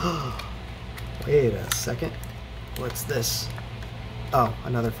use... Wait a second. What's this? Oh,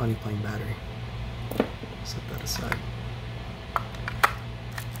 another Funnyplaying battery. Set that aside.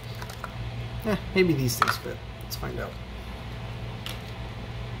 Maybe these things fit. Let's find out.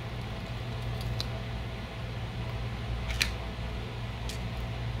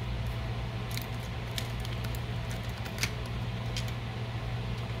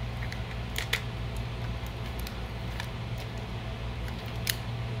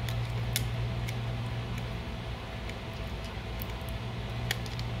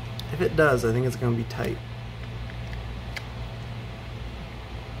 If it does, I think it's going to be tight.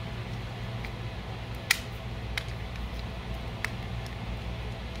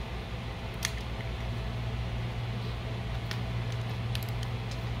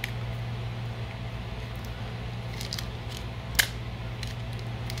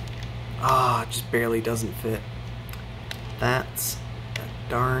 Ah, it just barely doesn't fit. That's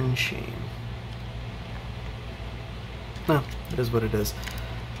a darn shame. No, it is what it is.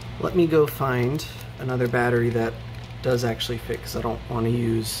 Let me go find another battery that does actually fit, because I don't want to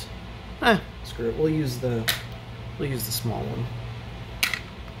use... screw it. We'll use the small one.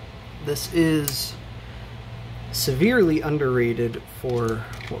 This is severely underrated for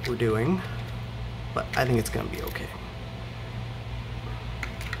what we're doing, but I think it's going to be okay.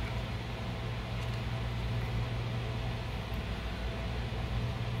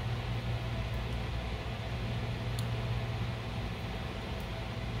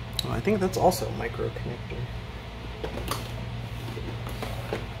 I think that's also a micro connector.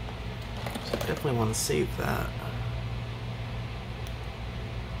 So I definitely want to save that.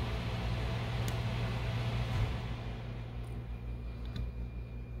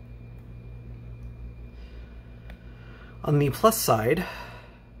 On the plus side,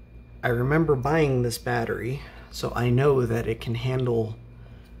 I remember buying this battery, so I know that it can handle,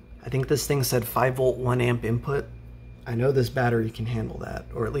 I think this thing said 5 volt 1 amp input. I know this battery can handle that,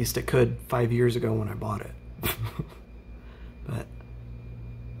 or at least it could 5 years ago when I bought it. But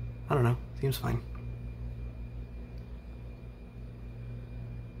I don't know, seems fine.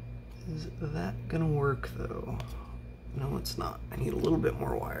 Is that gonna work though? No, it's not. I need a little bit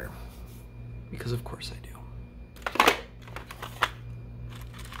more wire, because of course I do.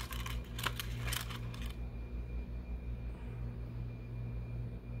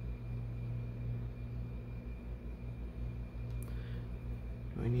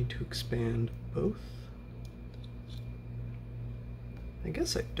 Do I need to expand both? I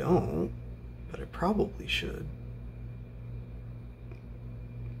guess I don't, but I probably should.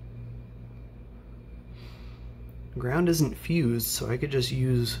 Ground isn't fused, so I could just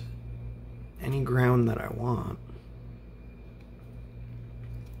use any ground that I want.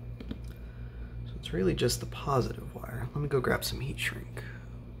 So it's really just the positive wire. Let me go grab some heat shrink.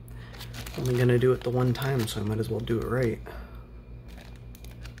 I'm only gonna do it the one time, so I might as well do it right.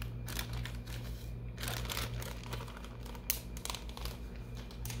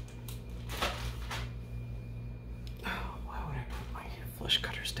 Why would I put my flush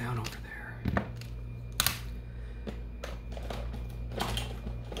cutters down over there?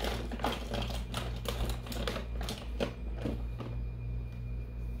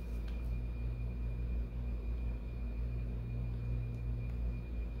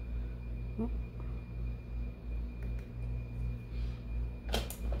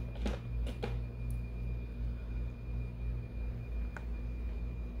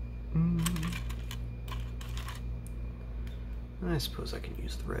 I suppose I can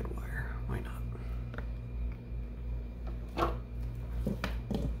use the red wire. Why not?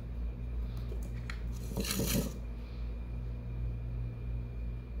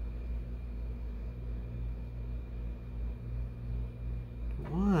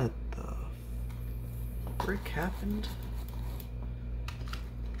 What the frick happened?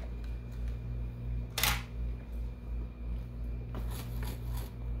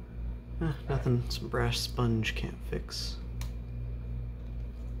 Nothing some brass sponge can't fix.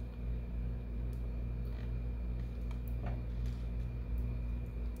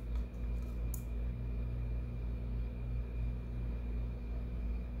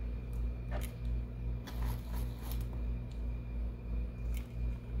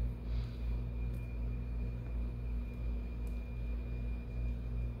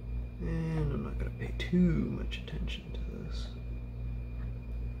 And I'm not going to pay too much attention to this.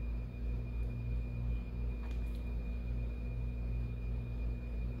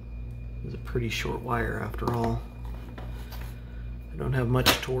 It's a pretty short wire after all. I don't have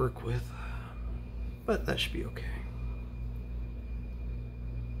much to work with, but that should be okay.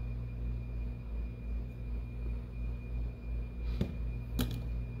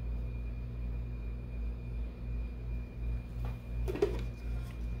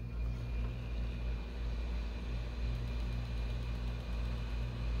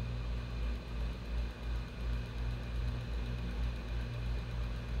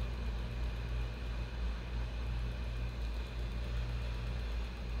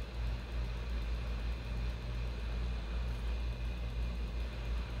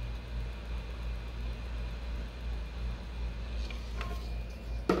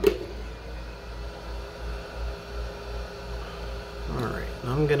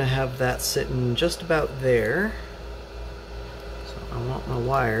 I'm gonna have that sitting just about there. So I want my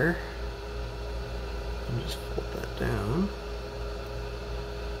wire. And just fold that down.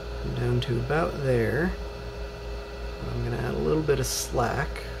 And down to about there. I'm gonna add a little bit of slack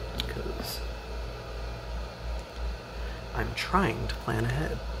because I'm trying to plan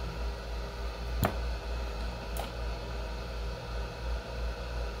ahead.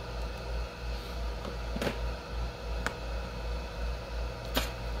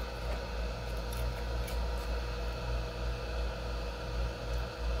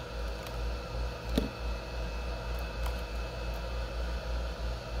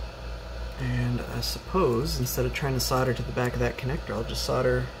 I suppose instead of trying to solder to the back of that connector, I'll just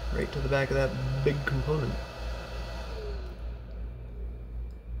solder right to the back of that big component.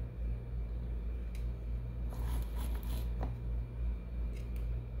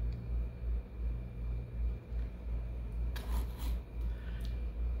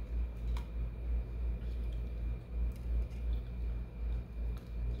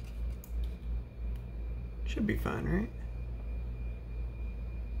 Should be fine, right?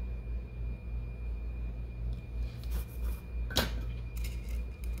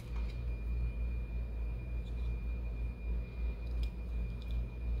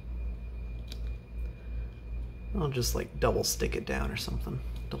 I'll just like double stick it down or something.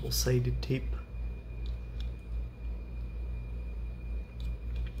 Double-sided tape.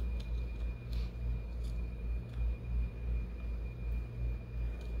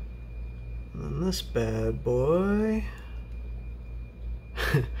 And then this bad boy.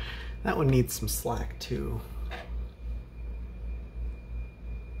 That one needs some slack too.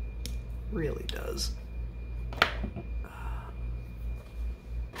 Really does.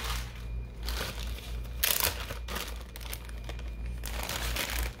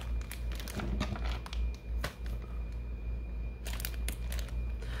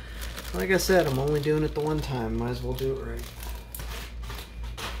 Like I said, I'm only doing it the one time. Might as well do it right.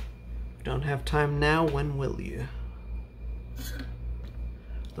 If you don't have time now, when will you?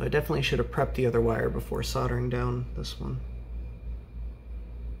 Though I definitely should have prepped the other wire before soldering down this one.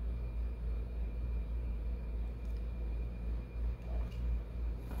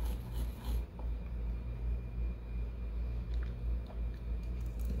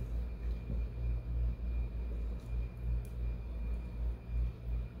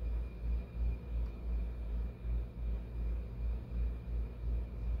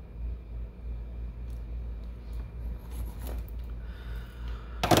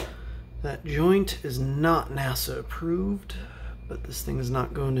 That joint is not NASA approved, but this thing is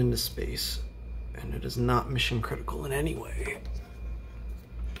not going into space, and it is not mission critical in any way.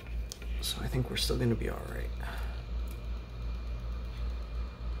 So I think we're still going to be all right.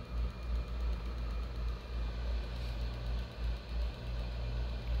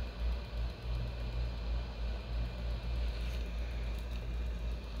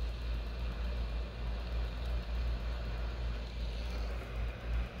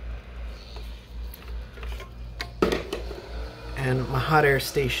 And my hot air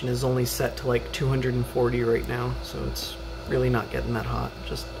station is only set to like 240 right now, so it's really not getting that hot.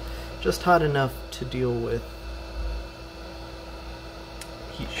 Just hot enough to deal with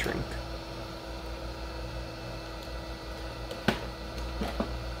heat shrink.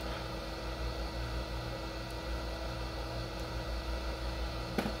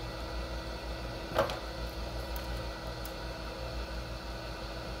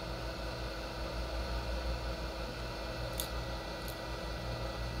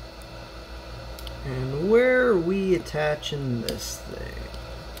 And where are we attaching this thing?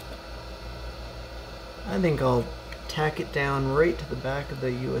 I think I'll tack it down right to the back of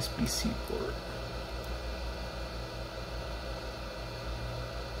the USB-C port.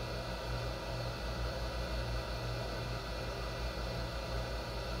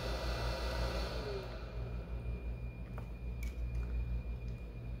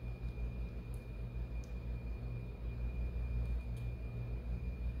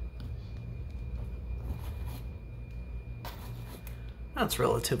 That's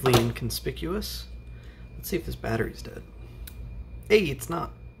relatively inconspicuous. Let's see if this battery's dead. Hey, it's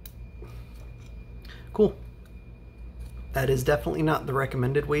not. Cool. That is definitely not the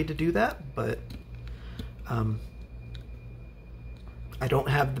recommended way to do that, but I don't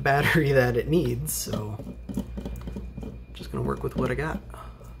have the battery that it needs, so I'm just gonna work with what I got.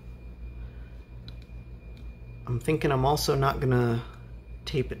 I'm thinking I'm also not gonna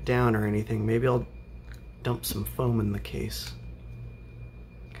tape it down or anything. Maybe I'll dump some foam in the case.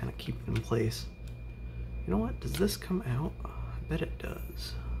 Kind of keep it in place. You know what? Does this come out? I bet it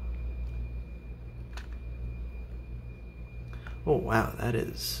does. Oh wow, that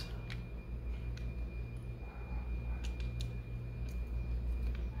is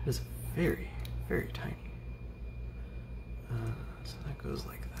very, very tiny. So that goes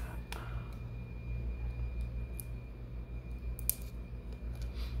like that.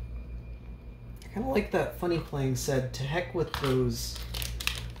 I kind of like that Funnyplaying said, to heck with those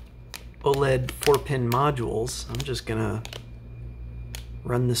OLED 4-pin modules. I'm just gonna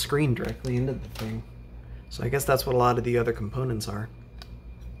run the screen directly into the thing. So I guess that's what a lot of the other components are.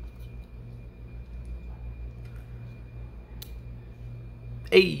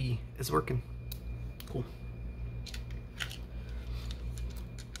 Hey, it's working. Cool.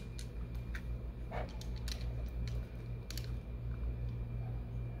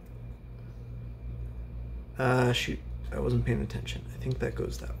 Shoot, I wasn't paying attention. I think that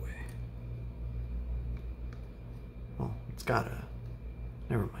goes that way. Well, it's gotta.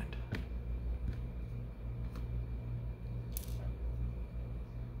 Never mind.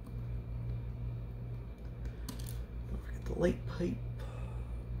 Don't forget the light pipe.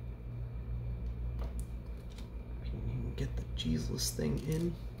 Can you even get the Jesus thing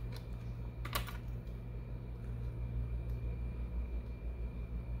in?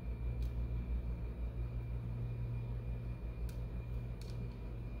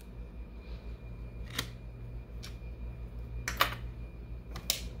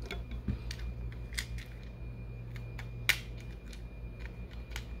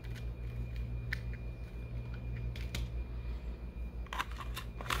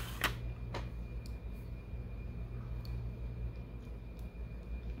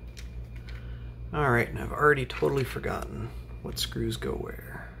 Alright, and I've already totally forgotten what screws go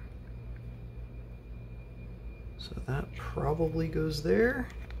where. So that probably goes there.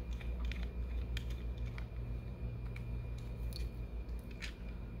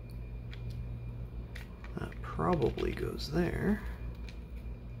 That probably goes there.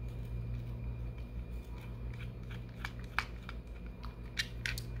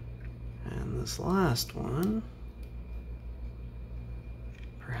 this last one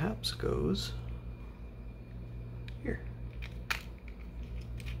perhaps goes here.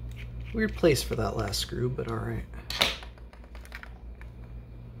 Weird place for that last screw, but all right.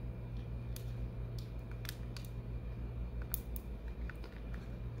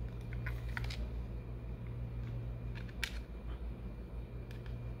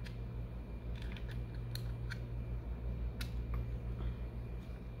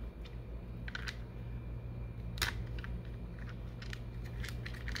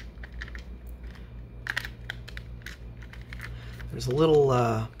 There's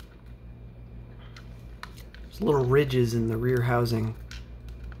little ridges in the rear housing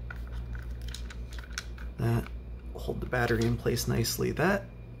that hold the battery in place nicely. That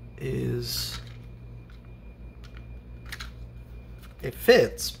is, it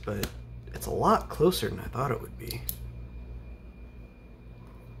fits, but it's a lot closer than I thought it would be.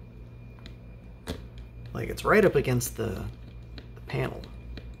 Like, it's right up against the panel.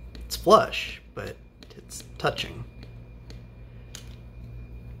 It's flush, but it's touching.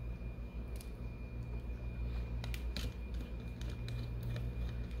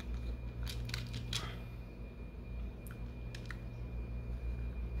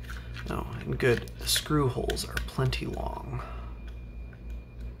 Oh, and good. The screw holes are plenty long.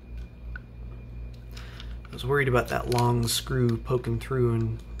 I was worried about that long screw poking through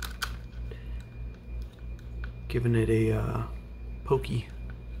and giving it a pokey,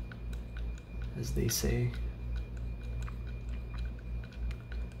 as they say.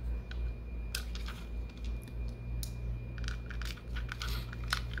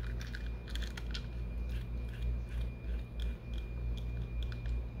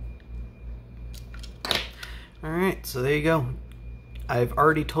 Alright, so there you go. I've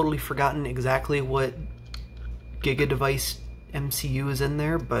already totally forgotten exactly what Giga device MCU is in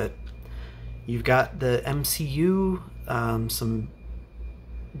there, but you've got the MCU, some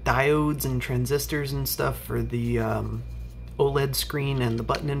diodes and transistors and stuff for the OLED screen and the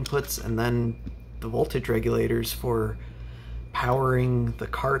button inputs, and then the voltage regulators for powering the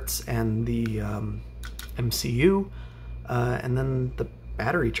carts and the MCU, and then the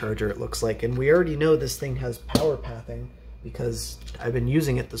battery charger, it looks like. And we already know this thing has power pathing because I've been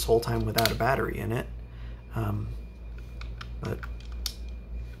using it this whole time without a battery in it. But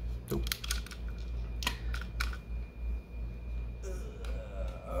oh.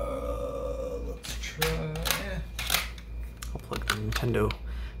 Let's try. I'll plug the Nintendo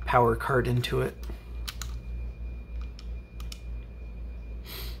power card into it.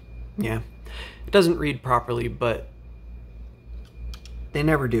 Yeah, it doesn't read properly, but they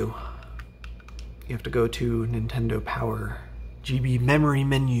never do. You have to go to Nintendo Power GB memory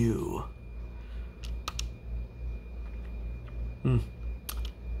menu.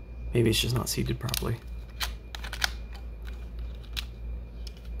 Maybe it's just not seated properly.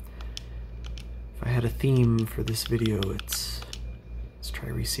 If I had a theme for this video, let's try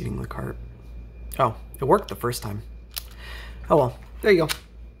reseating the cart. Oh, it worked the first time. Oh well, there you go.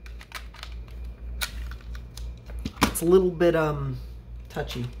 It's a little bit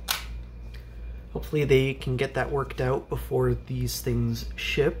touchy. Hopefully they can get that worked out before these things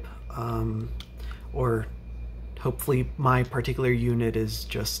ship, or hopefully my particular unit is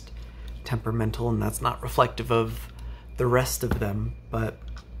just temperamental and that's not reflective of the rest of them, but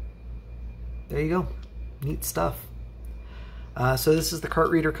there you go. Neat stuff. So this is the cart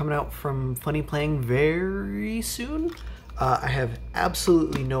reader coming out from Funnyplaying very soon. I have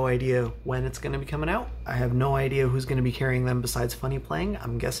absolutely no idea when it's going to be coming out. I have no idea who's going to be carrying them besides Funnyplaying.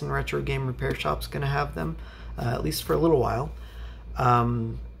 I'm guessing Retro Game Repair Shop's going to have them, at least for a little while. I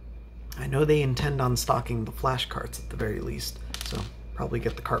know they intend on stocking the flash carts at the very least, so probably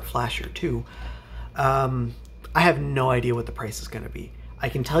get the cart flasher too. I have no idea what the price is going to be. I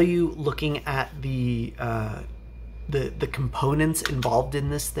can tell you, looking at the components involved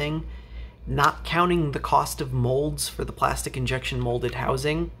in this thing, not counting the cost of molds for the plastic injection molded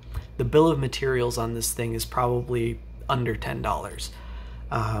housing, the bill of materials on this thing is probably under $10.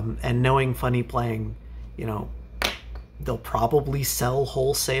 And knowing Funnyplaying, you know, they'll probably sell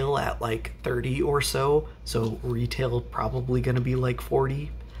wholesale at like 30 or so retail probably going to be like 40.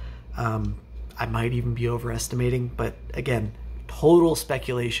 I might even be overestimating, but again, total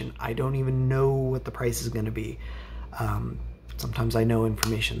speculation. I don't even know what the price is going to be. Sometimes I know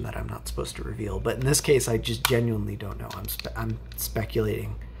information that I'm not supposed to reveal, but in this case, I just genuinely don't know. I'm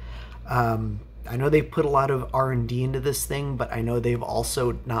speculating. I know they put a lot of R&D into this thing, but I know they've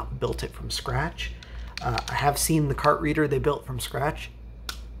also not built it from scratch. I have seen the cart reader they built from scratch.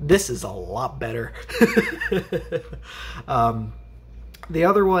 This is a lot better. The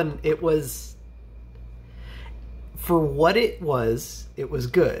other one, it was, for what it was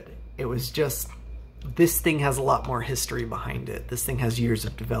good. It was just, this thing has a lot more history behind it. This thing has years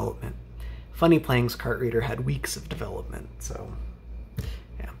of development. Funnyplaying's cart reader had weeks of development, so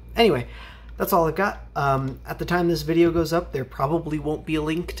yeah. Anyway, that's all I've got. At the time this video goes up, there probably won't be a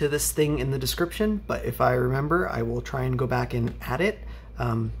link to this thing in the description, but if I remember, I will try and go back and add it.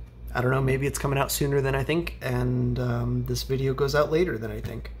 I don't know, maybe it's coming out sooner than I think, and this video goes out later than I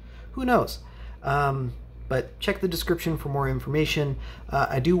think. Who knows? But check the description for more information.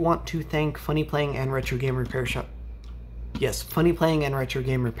 I do want to thank Funnyplaying and Retro Game Repair Shop. Yes, Funnyplaying and Retro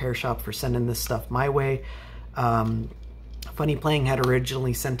Game Repair Shop for sending this stuff my way. Funnyplaying had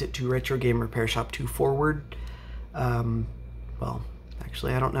originally sent it to Retro Game Repair Shop to forward. Well,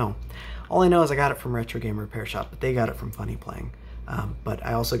 actually, I don't know. All I know is I got it from Retro Game Repair Shop, but they got it from Funnyplaying. But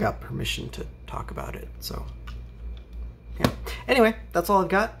I also got permission to talk about it, so yeah. Anyway, that's all I've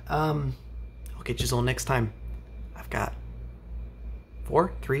got. I'll catch you all next time. I've got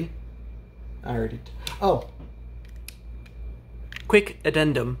 3. I already. Oh. Quick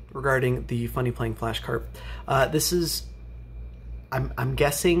addendum regarding the Funnyplaying Flash Cart. This is, I'm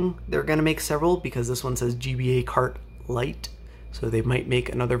guessing they're gonna make several because this one says GBxCart Lite, so they might make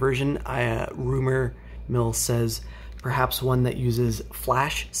another version. Rumor mill says perhaps one that uses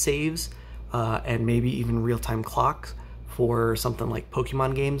flash saves and maybe even real-time clocks for something like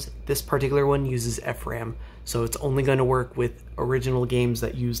Pokemon games. This particular one uses FRAM, so it's only going to work with original games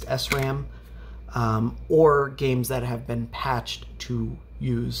that used SRAM. Or games that have been patched to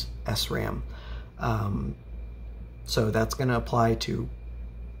use SRAM. So that's going to apply to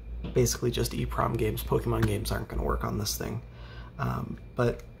basically just EEPROM games. Pokemon games aren't going to work on this thing.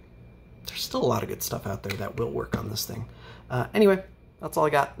 But there's still a lot of good stuff out there that will work on this thing. Anyway, that's all I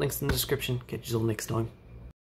got. Links in the description. Catch you all next time.